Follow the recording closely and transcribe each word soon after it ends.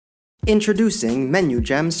Introducing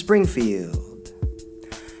MenuGem Springfield.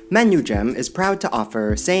 MenuGem is proud to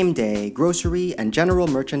offer same-day grocery and general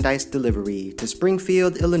merchandise delivery to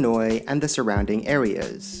Springfield, Illinois and the surrounding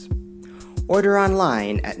areas. Order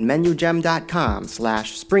online at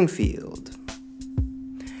menugem.com/Springfield.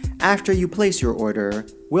 After you place your order,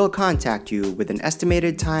 we'll contact you with an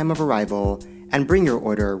estimated time of arrival and bring your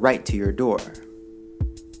order right to your door.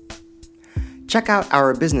 Check out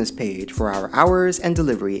our business page for our hours and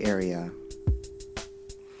delivery area.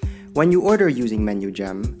 When you order using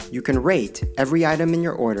MenuGem, you can rate every item in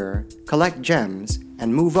your order, collect gems,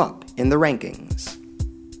 and move up in the rankings.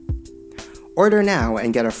 Order now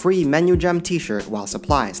and get a free MenuGem t-shirt while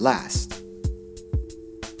supplies last.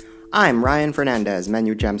 I'm Ryan Fernandez,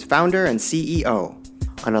 MenuGem's founder and CEO,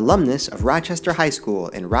 an alumnus of Rochester High School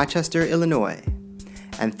in Rochester, Illinois.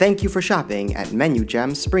 And thank you for shopping at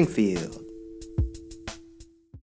MenuGem Springfield.